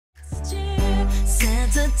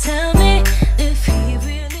tell me if he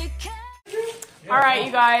really cares. All right,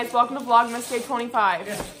 you guys, welcome to Vlogmas Day 25.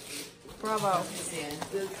 Yeah. Bravo.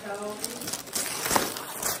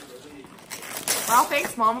 Wow,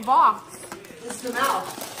 thanks, Mom. A box. This is the mouth.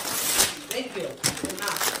 Thank you. The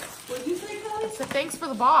mouth. What did you say, Kelly? I said thanks for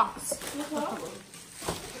the box. No problem.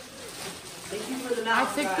 Thank you for the mouth.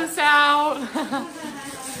 I picked this out.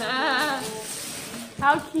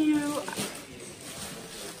 How cute.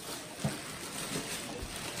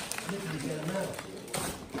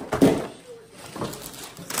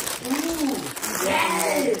 Ooh,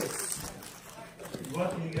 yes!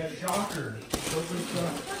 What? You got shockers.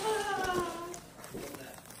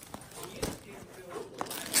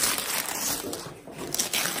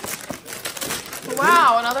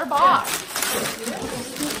 Wow, another box.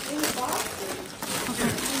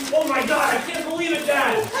 Oh my god, I can't believe it,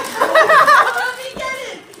 Dad! Let me get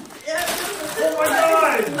it! Oh my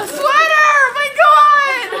god! A sweater! My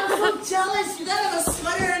God! I'm so jealous. You gotta have a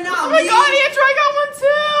sweater and not Oh my me. God, Andrew, I got one too!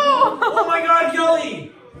 Oh my god,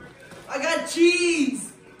 Kelly! I got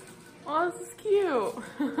cheese. Oh, this is cute.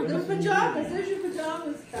 There's pajamas. There's your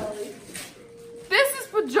pajamas, Kelly. This is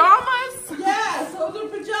pajamas? Yes, those are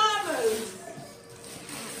pajamas.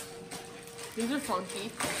 These are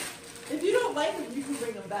funky. If you don't like them, you can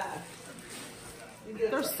bring them back.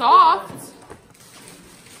 They're soft.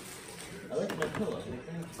 I like my pillow.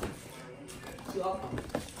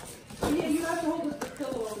 Yeah, you have to hold the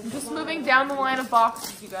pillow. I'm just moving down the line of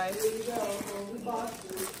boxes, you guys. There you go. Hold the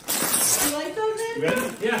boxes. You like those, Andrew?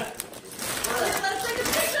 Ready? Yeah. Let's take a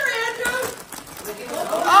picture, Andrew.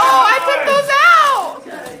 Oh, I picked those out!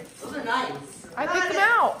 Okay. Those are nice. I picked them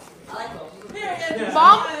out. I like those. Here, Andrew.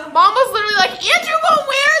 Mom was literally like, Andrew will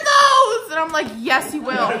wear those! And I'm like, yes, he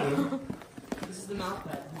will. This is the mouth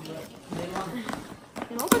pad.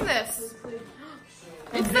 And open this.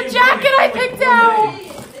 It's the jacket I picked out!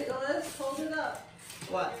 Let's hold it up.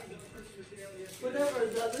 What? Whatever,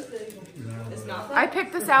 the other thing. It's not that? I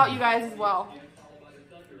picked this out, you guys, as well.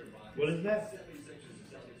 What is that?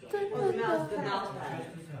 Oh, the mouth pad.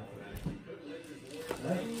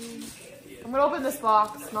 I'm gonna open this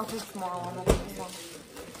box, not this small one. Open this one.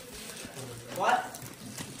 What?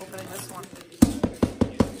 Opening this one.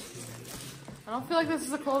 I don't feel like this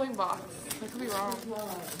is a clothing box. I could be wrong.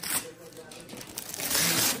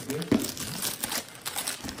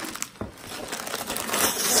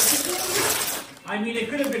 I mean, it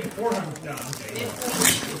could have been 400 dollars.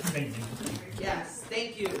 Thank you. Yes,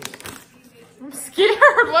 thank you. I'm scared.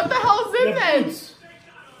 What the hell is in this?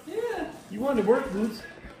 Yeah. You wanted to work boots?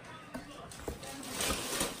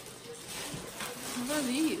 What are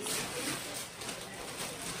these?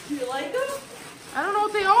 Do you like them? I don't know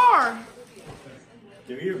what they are.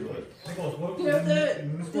 They're earbuds.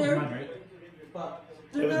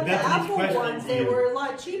 They're not the Apple ones. They were a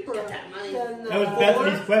lot cheaper than the That was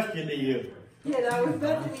Bethany's question to you. Yeah, that was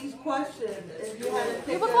Bethany's question. If you had to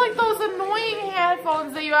They pick look a- like those annoying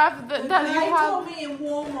headphones that you have. The That guy you have. told me in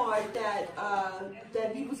Walmart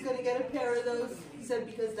that he was going to get a pair of those. He said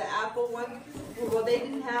because the Apple ones, well, they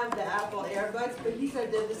didn't have the Apple earbuds, but he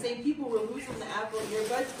said that the same people were losing the Apple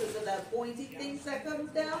earbuds because of that pointy thing that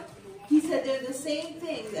comes down. He said they're the same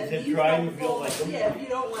thing. That He said these try don't them if you don't like them. Yeah, if you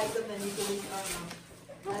don't like them, then you can leave them.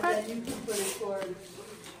 And Okay. then you can put it towards.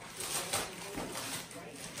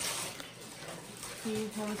 Can you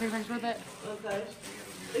want me to take a picture with it? Okay.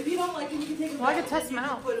 If you don't like them, you can take them Well, I back could test and them you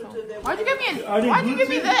can out. put them to their- Why'd you give me Are they Why'd you give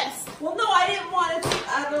me Bluetooth? this? Well, no, I didn't want it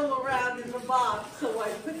to go around in the box, so I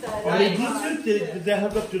put that Are they in. Bluetooth? Did that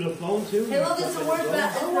hook up to the phone too? Hey, look, it's the worst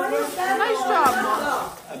bat. Nice job,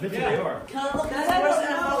 Mom. I bet you they are. Can I look at the worst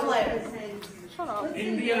NFL player? Shut up.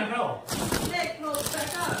 In the NFL. Nick, hold it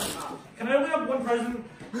back up. Can I open up one present?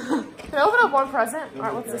 Can I open up one present?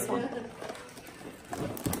 Alright, what's this one?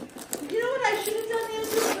 You know what I should have done,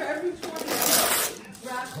 Andrew? For every 20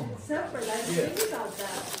 wrapped separate. I didn't think about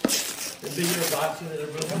that. The bigger boxes that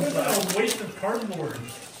are really a waste of cardboard.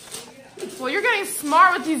 Well, you're getting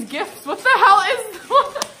smart with these gifts. What the hell is...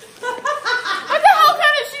 What the hell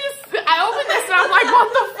kind of... She just... I opened this and I'm like, what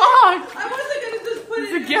the fuck? I wasn't going to just put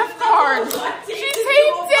It's it a in gift the card. box. I She taped taped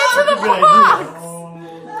it it to the Good box.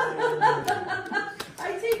 idea. I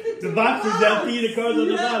taped it to The box is empty, the card's on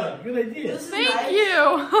the Yeah. bottom. Good idea. This is Thank nice.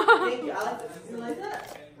 you. Thank you. I like this. You like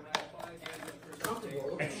that?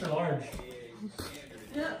 Comfortable. Extra large.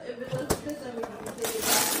 Yeah, if it doesn't fit, then we can take it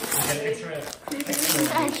back.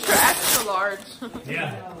 Extra. Extra large.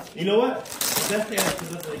 Yeah. You know what? The best thing I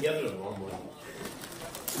put nothing together in one way.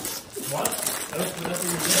 What? I don't put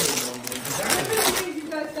nothing together in one way. Remember the days you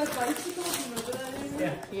guys got bicycles? Remember that? Andrew?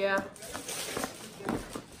 Yeah. Yeah.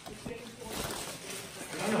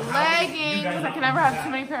 I don't know how leggings. I can never have too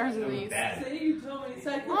many pairs of these. See, you told me.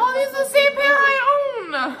 Oh, these are the same pair I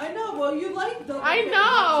own. I know. Well, you like them. I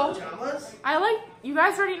know. I like. You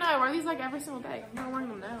guys already know I wear these like every single day. I'm not wearing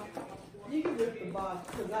them now. You can rip the box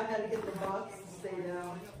because I had to get the box to stay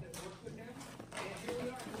down.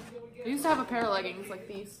 I used to have a pair of leggings like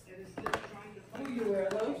these. Do you wear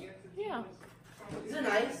those? Yeah. Is it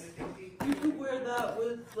nice? You could wear that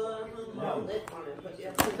with lid on it, but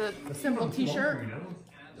yeah. The simple t-shirt.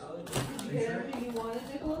 Did you get everything you wanted,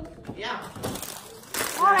 Nicholas? Yeah.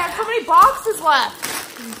 Oh, I have so many boxes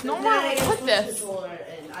left. No more to put this.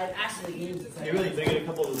 And I actually used it. They really big in a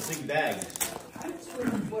couple of those big bags.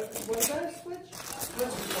 What about a switch?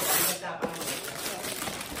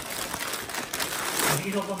 Do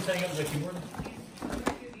you know if I'm setting up the keyboard?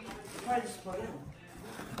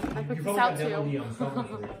 I put You this probably out got download too. the software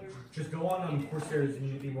for it. Just go on Coursera's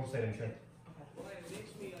website and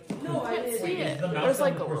check. No, I can't didn't. see it. The mouse There's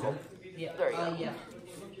like on a Coursera. little. Yeah. There you go. Yeah.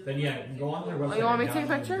 Then yeah, go on their website. you want me and to take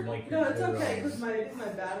a download, picture? like, No, it's their, okay because my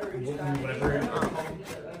battery's What- dying. whatever.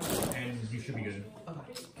 And you should be good.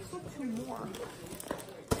 Two more.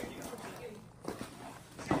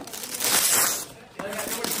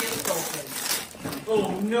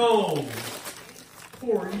 Oh no!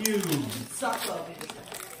 For you! Suck up.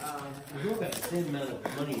 You don't have the same amount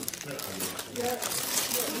of money spent on this.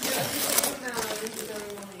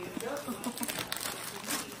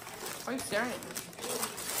 Why are you staring at me?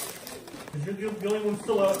 Because you're the only one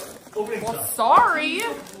still opening Well, stuff. sorry.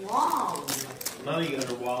 Long. Now you got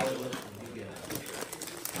her wallet. What did you get?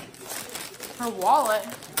 Her wallet.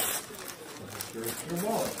 Your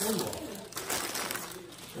wallet. Phone wallet.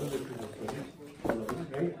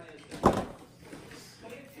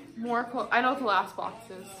 More clothes. I know what the last box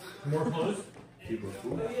is. More clothes?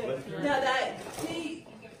 Now that, see,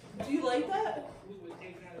 do you like that?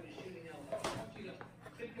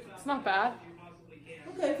 It's not bad.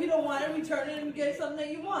 Okay, if you don't want it, return it and get something that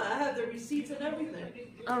you want. I have the receipts and everything.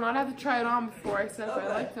 I don't know. I'd have to try it on before I said if I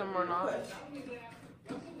Okay. like them or not. Okay.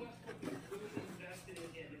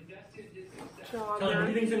 Kelly, what do you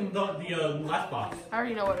Jogger. think's in the last box? I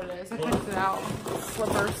already know what it is. I picked it out.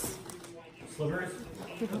 Slippers. Slivers?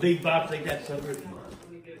 A big box like that, slivers?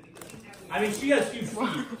 I mean, she has huge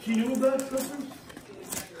feet. She knew about slivers?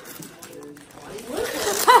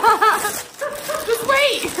 Just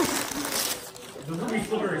wait. Those would be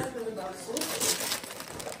slivers.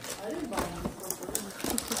 I didn't buy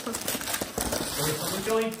Okay, someone,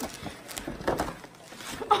 Kelly?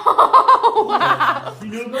 Oh, wow. You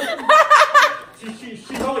knew about them? She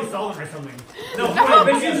probably saw them or something. No, I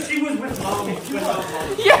bet she was with mom.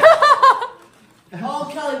 Yeah. Oh,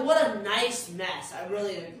 Kelly, what a nice mess. I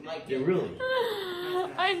really like Yeah, it. really.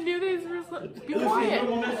 I knew these were so. Be This is quiet.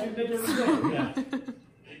 the one mess you've been doing. Yeah.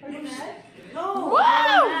 Are you mad? No.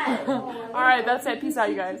 Woo! All right, that's it. Peace out,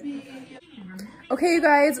 you guys. Okay, you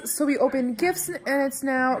guys, so we opened gifts and it's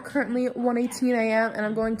now currently 1:18 a.m. and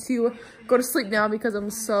I'm going to go to sleep now because I'm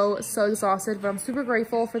so exhausted, but I'm super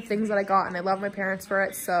grateful for things that I got and I love my parents for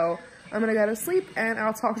it. So I'm gonna go to sleep and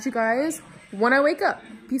I'll talk to you guys when I wake up.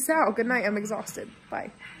 Peace out. Good night. I'm exhausted.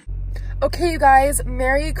 Bye. Okay, you guys,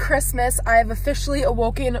 Merry Christmas. I have officially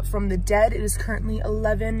awoken from the dead. It is currently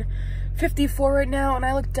 11:54 right now and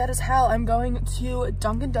I look dead as hell. I'm going to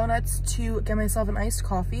Dunkin' Donuts to get myself an iced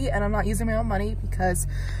coffee and I'm not using my own money because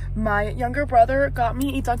my younger brother got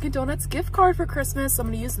me a Dunkin' Donuts gift card for Christmas. So I'm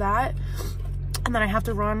gonna use that. And then I have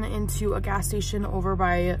to run into a gas station over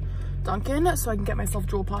by Dunkin' so I can get myself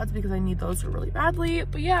Jewel Pods because I need those really badly.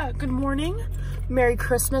 But yeah, good morning. Merry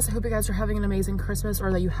Christmas. I hope you guys are having an amazing Christmas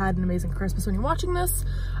or that you had an amazing Christmas when you're watching this.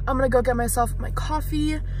 I'm gonna go get myself my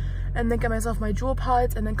coffee and then get myself my Jewel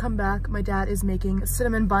Pods and then come back. My dad is making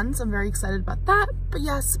cinnamon buns. I'm very excited about that. But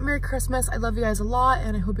yes, Merry Christmas. I love you guys a lot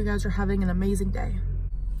and I hope you guys are having an amazing day.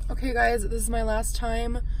 Okay guys, this is my last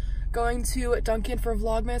time going to Dunkin' for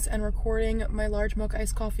Vlogmas and recording my large mocha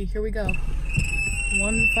iced coffee. Here we go.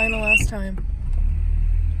 One final last time.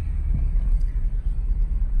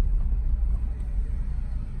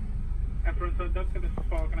 Afternoon, Dunkin', this is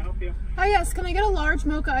Paul. Can I help you? Hi, yes, can I get a large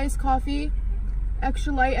mocha iced coffee?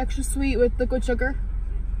 Extra light, extra sweet with liquid sugar.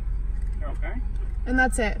 Okay. And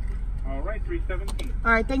that's it. All right, 317.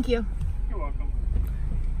 All right, thank you. You're welcome.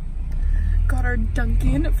 Got our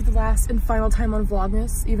Dunkin' for the last and final time on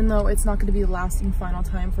Vlogmas, even though it's not going to be the last and final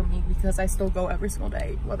time for me because I still go every single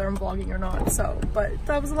day, whether I'm vlogging or not. So, but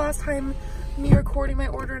that was the last time me recording my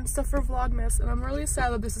order and stuff for Vlogmas, and I'm really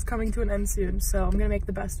sad that this is coming to an end soon. So I'm gonna make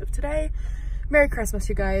the best of today. Merry Christmas,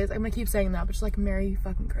 you guys. I'm gonna keep saying that, but just like Merry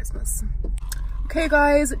fucking Christmas. Okay,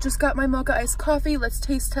 guys, just got my mocha iced coffee. Let's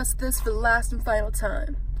taste test this for the last and final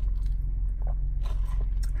time.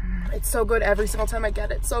 It's so good every single time I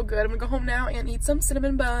get it. So good. I'm gonna go home now and eat some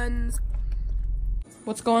cinnamon buns.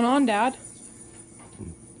 What's going on, Dad?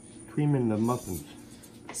 Cream in the muffins.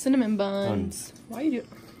 Cinnamon buns. Why you do?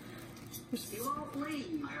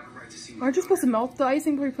 Aren't you supposed to melt the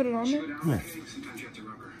icing before you put it on there? Yeah.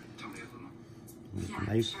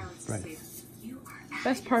 Nice bread.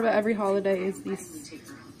 Best part about every holiday is these.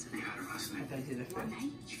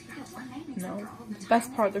 No.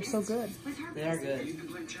 Best part, they're so good. They are good.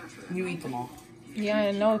 You eat them all. Yeah,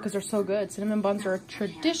 I know, because they're so good. Cinnamon buns are a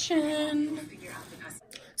tradition.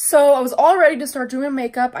 So I was all ready to start doing my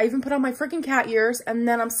makeup. I even put on my freaking cat ears, and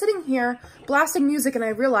then I'm sitting here blasting music, and I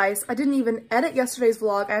realized I didn't even edit yesterday's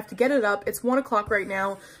vlog. I have to get it up. It's 1 o'clock right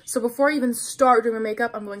now. So before I even start doing my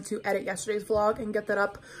makeup, I'm going to edit yesterday's vlog and get that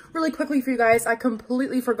up really quickly for you guys. I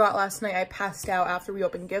completely forgot last night. I passed out after we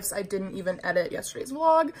opened gifts. I didn't even edit yesterday's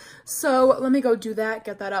vlog. So let me go do that,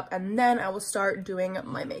 get that up, and then I will start doing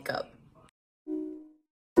my makeup.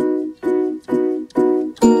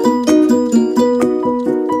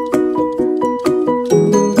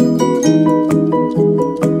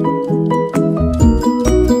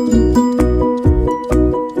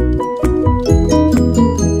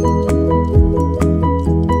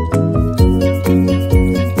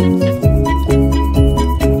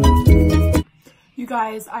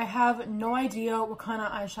 Guys, I have no idea what kind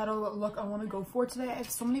of eyeshadow look I want to go for today. I have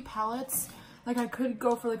so many palettes. Like, I could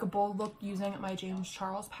go for like a bold look using my James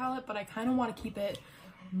Charles palette, but I kind of want to keep it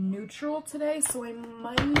neutral today, so I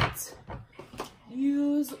might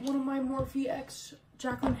use one of my Morphe X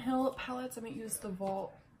Jaclyn Hill palettes. I might use the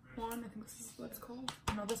Vault one. I think this is what it's called.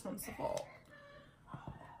 No, this one's the Vault.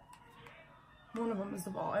 One of them is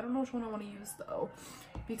the Vault. I don't know which one I want to use though,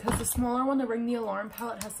 because the smaller one, the Ring the Alarm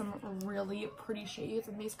palette, has some really pretty shades,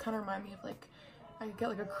 and these kind of remind me of like, I could get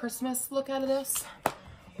like a Christmas look out of this,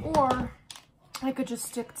 or I could just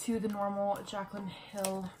stick to the normal Jaclyn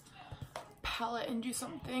Hill palette and do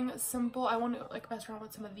something simple. I want to like mess around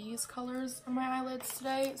with some of these colors on my eyelids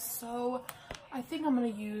today, so I think I'm going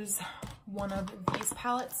to use one of these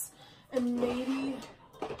palettes and maybe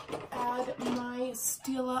add my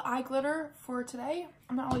Stila eye glitter for today.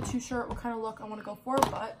 I'm not really too sure what kind of look I want to go for,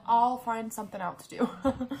 but I'll find something out to do.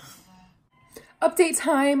 Update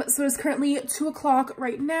time. So it's currently 2 o'clock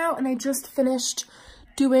right now, and I just finished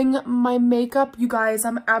doing my makeup. You guys,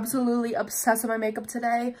 I'm absolutely obsessed with my makeup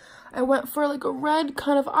today. I went for like a red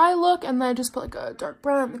kind of eye look, and then I just put like a dark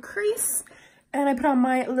brown in the crease. And I put on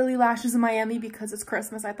my Lily lashes in Miami because it's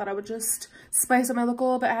Christmas. I thought I would just spice up my look a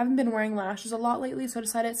little bit. I haven't been wearing lashes a lot lately, so I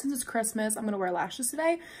decided since it's Christmas, I'm going to wear lashes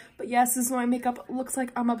today. But yes, this is what my makeup looks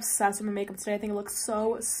like. I'm obsessed with my makeup today. I think it looks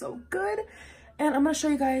so, so good. And I'm going to show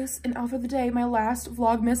you guys an outfit of the day, my last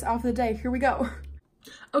vlogmas outfit of the day. Here we go.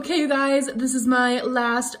 Okay, you guys, this is my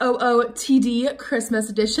last OOTD Christmas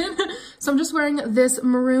edition. So I'm just wearing this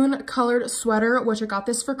maroon colored sweater, which I got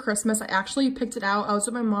this for Christmas. I actually picked it out. I was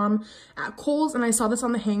with my mom at Kohl's and I saw this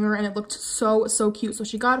on the hanger and it looked so, so cute. So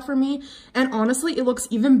she got it for me. And honestly, it looks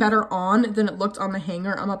even better on than it looked on the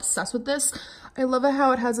hanger. I'm obsessed with this. I love it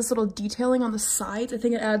how it has this little detailing on the sides. I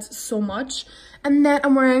think it adds so much. And then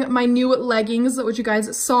I'm wearing my new leggings, which you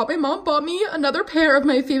guys saw. My mom bought me another pair of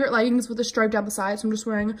my favorite leggings with a stripe down the side. So I'm just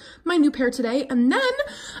wearing my new pair today. And then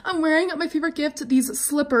I'm wearing my favorite gift, these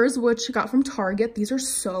slippers, which I got from Target. These are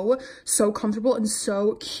so, so comfortable and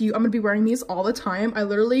so cute. I'm gonna be wearing these all the time. I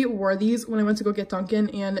literally wore these when I went to go get Dunkin'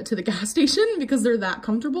 and to the gas station because they're that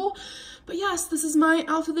comfortable. But yes, this is my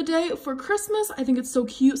outfit of the day for Christmas. I think it's so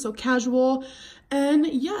cute, so casual. And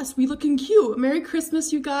yes, we looking cute. Merry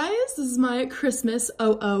Christmas, you guys. This is my Christmas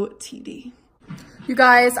OOTD. You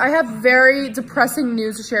guys, I have very depressing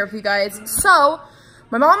news to share with you guys. So,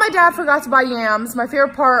 my mom and my dad forgot to buy yams, my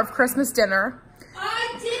favorite part of Christmas dinner.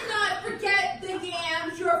 I did not forget the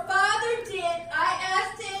yams. Your father did. I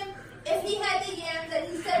asked him if he had the yams, and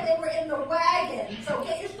he said they were in the wagon. So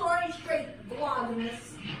get your story straight, vlogmas.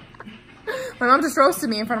 My mom just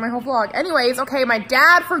roasted me in front of my whole vlog. Anyways, okay, my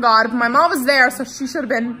dad forgot, but my mom was there, so she should have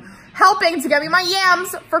been helping to get me my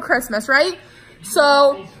yams for Christmas, right?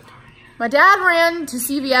 So, my dad ran to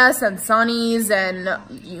CVS and Sonny's and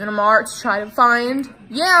Unimart to try to find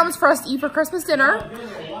yams for us to eat for Christmas dinner.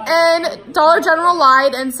 And Dollar General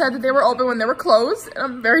lied and said that they were open when they were closed. And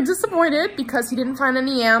I'm very disappointed because he didn't find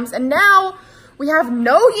any yams. And now we have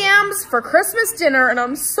no yams for Christmas dinner, and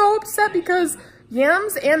I'm so upset because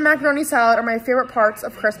yams and macaroni salad are my favorite parts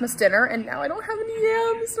of Christmas dinner, and now I don't have any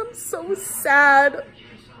yams. I'm so sad.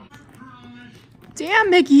 Damn,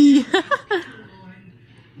 Mickey.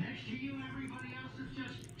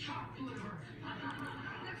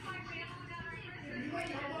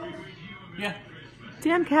 Yeah.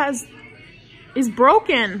 Damn cat is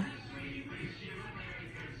broken.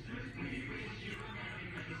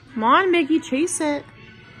 Come on, Mickey, chase it.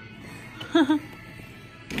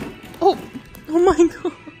 Oh my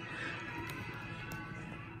god.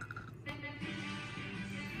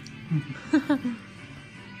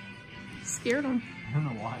 Scared him. I don't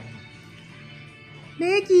know why.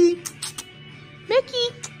 Mickey. Mickey.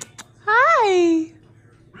 Hi.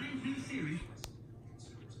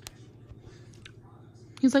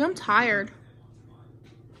 He's like, I'm tired.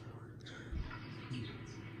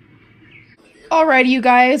 Alrighty, you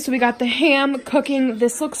guys, so we got the ham cooking.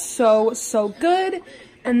 This looks so, so good.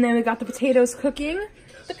 And then we got the potatoes cooking,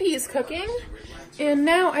 the peas cooking. And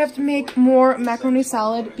now I have to make more macaroni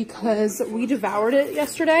salad because we devoured it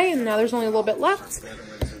yesterday and now there's only a little bit left.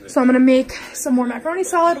 So I'm gonna make some more macaroni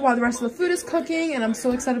salad while the rest of the food is cooking, and I'm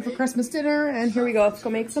so excited for Christmas dinner. And here we go, let's go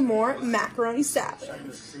make some more macaroni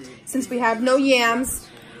salad. Since we have no yams.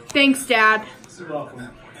 Thanks, Dad. You're welcome.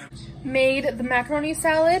 Made the macaroni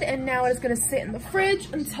salad, and now it is gonna sit in the fridge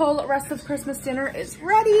until the rest of Christmas dinner is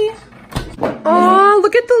ready. Oh,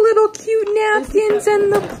 look at the little cute napkins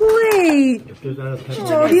and the plate.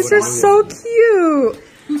 Oh, these are so cute.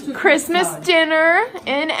 Christmas dinner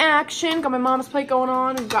in action. Got my mom's plate going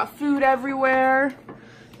on. We've got food everywhere.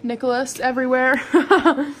 Nicholas everywhere.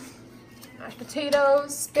 Mashed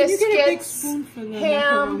potatoes, biscuits,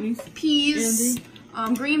 ham, peas,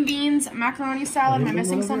 green beans, macaroni salad. Am I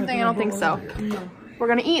missing something? I don't think so. We're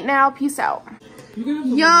gonna eat now. Peace out.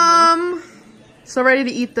 Yum. So ready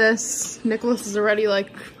to eat this. Nicholas is already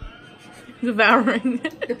like devouring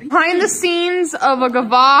it. Behind the scenes of a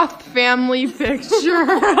Gavoth family picture.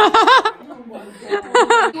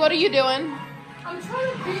 What are you doing? I'm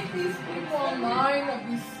trying to beat these people online of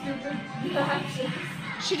these stupid matches.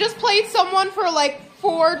 She just played someone for like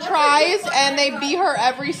 4 tries and they beat her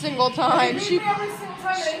every single time. She beat me every single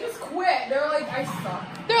time and they just quit. They're like, I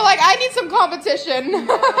suck. They're like, I need some competition.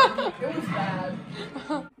 Yeah, it was bad.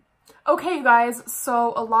 Okay, you guys,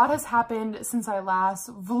 so a lot has happened since I last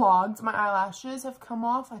vlogged. My eyelashes have come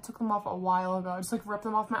off. I took them off a while ago. I just like ripped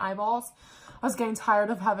them off my eyeballs. I was getting tired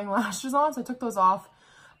of having lashes on, so I took those off.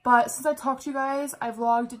 But since I talked to you guys, I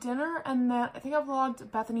vlogged dinner, and then I think I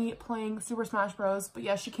vlogged Bethany playing Super Smash Bros. But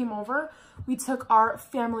yeah, she came over. We took our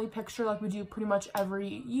family picture like we do pretty much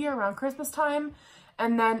every year around Christmas time.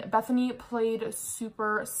 And then Bethany played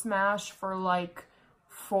Super Smash for like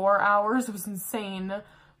 4 hours. It was insane.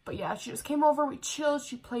 But yeah, she just came over, we chilled,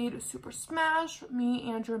 she played Super Smash. Me,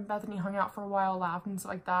 Andrew, and Bethany hung out for a while, laughed and stuff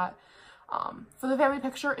like that. For the family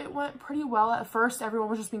picture, it went pretty well. At first, everyone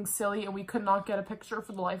was just being silly and we could not get a picture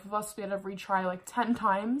for the life of us. We had to retry like 10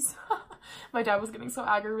 times. My dad was getting so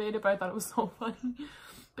aggravated, but I thought it was so funny.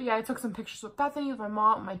 But yeah, I took some pictures with Bethany, with my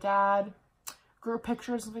mom, my dad, group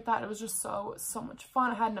pictures, stuff like that. It was just so much fun.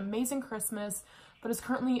 I had an amazing Christmas. But it's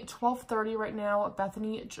currently 12:30 right now.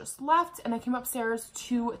 Bethany just left and I came upstairs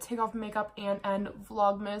to take off makeup and end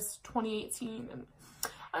Vlogmas 2018. And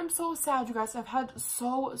I'm so sad, you guys. I've had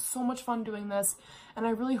so much fun doing this, and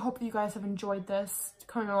I really hope that you guys have enjoyed this,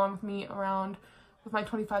 coming along with me around with my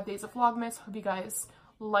 25 days of Vlogmas. Hope you guys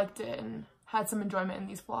liked it and had some enjoyment in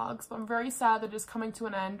these vlogs. But I'm very sad that it's coming to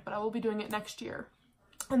an end, but I will be doing it next year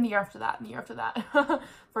and the year after that and the year after that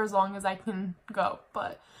for as long as I can go.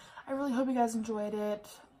 But I really hope you guys enjoyed it.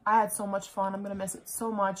 I had so much fun. I'm gonna miss it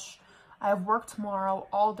so much. I have work tomorrow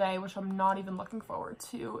all day, which I'm not even looking forward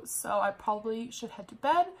to. So I probably should head to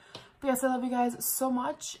bed. But yes, I love you guys so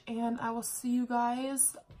much, and I will see you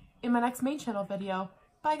guys in my next main channel video.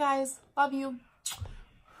 Bye guys. Love you.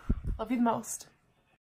 Love you the most.